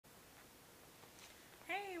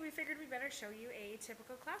we figured we'd better show you a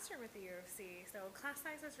typical classroom at the U of C. So class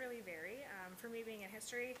sizes really vary. For me being in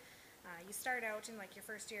history, you start out in like your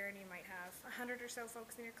first year and you might have 100 or so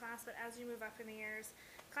folks in your class, but as you move up in the years,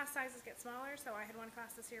 class sizes get smaller. So I had one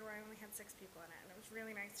class this year where I only had 6 people in it, and it was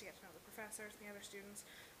really nice to get to know the professors and the other students.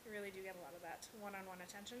 We really do get a lot of that one-on-one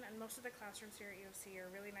attention, and most of the classrooms here at U of C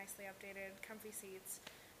are really nicely updated, comfy seats,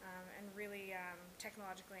 and really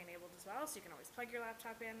technologically enabled as well, so you can always plug your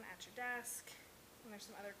laptop in at your desk, and there's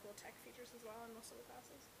some other cool tech features as well in most of the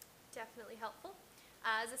classes. Definitely helpful.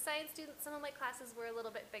 As a science student, some of my classes were a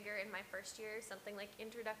little bit bigger in my first year. Something like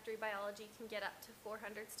introductory biology can get up to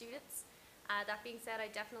 400 students. That being said,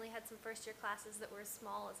 I definitely had some first year classes that were as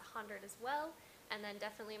small as 100 as well, and then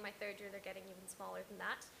definitely in my third year they're getting even smaller than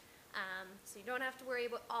that. So you don't have to worry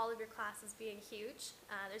about all of your classes being huge.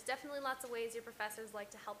 There's definitely lots of ways your professors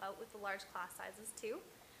like to help out with the large class sizes too.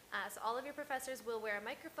 So all of your professors will wear a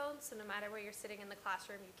microphone, so no matter where you're sitting in the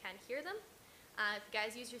classroom, you can hear them. If you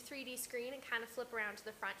guys use your 3D screen and kind of flip around to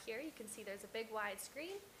the front here, you can see there's a big wide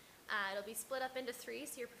screen. It'll be split up into 3,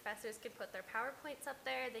 so your professors can put their PowerPoints up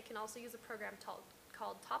there. They can also use a program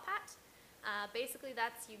called Top Hat. Basically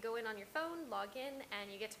that's you go in on your phone, log in,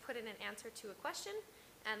 and you get to put in an answer to a question,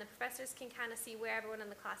 and the professors can kind of see where everyone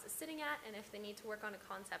in the class is sitting at and if they need to work on a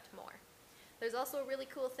concept more. There's also a really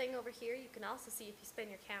cool thing over here you can also see if you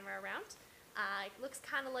spin your camera around. It looks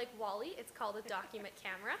kind of like WALL-E. It's called a document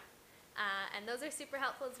camera. And those are super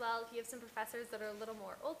helpful as well if you have some professors that are a little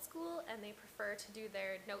more old school and they prefer to do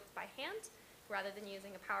their notes by hand rather than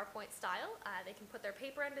using a PowerPoint style. They can put their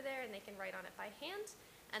paper under there and they can write on it by hand,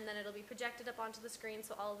 and then it'll be projected up onto the screen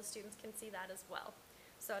so all of the students can see that as well.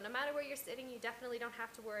 So no matter where you're sitting, you definitely don't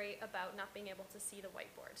have to worry about not being able to see the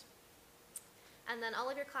whiteboard. And then all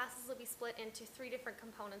of your classes will be split into 3 different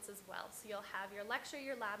components as well. So you'll have your lecture,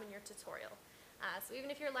 your lab, and your tutorial. So even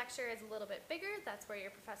if your lecture is a little bit bigger, that's where your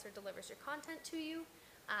professor delivers your content to you.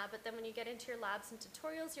 But then when you get into your labs and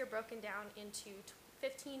tutorials, you're broken down into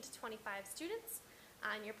 15 to 25 students,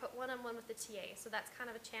 and you're put one-on-one with the TA. So that's kind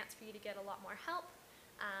of a chance for you to get a lot more help,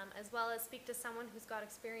 as well as speak to someone who's got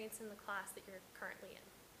experience in the class that you're currently in.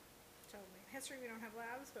 Totally. In history we don't have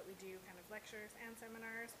labs, but we do kind of lectures and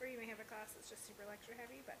seminars, or you may have a class that's just super lecture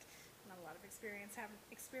heavy, but not a lot of experiments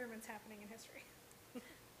happening in history.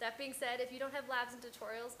 That being said, if you don't have labs and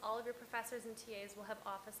tutorials, all of your professors and TAs will have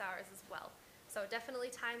office hours as well. So definitely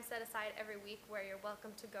time set aside every week where you're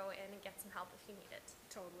welcome to go in and get some help if you need it.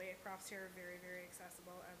 Totally. Profs here are very, very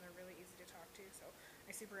accessible and they're really easy to talk to, so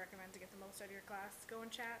I super recommend to get the most out of your class. Go and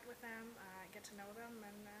chat with them, get to know them,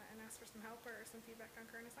 and ask for some help or some feedback on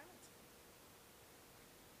current assignments.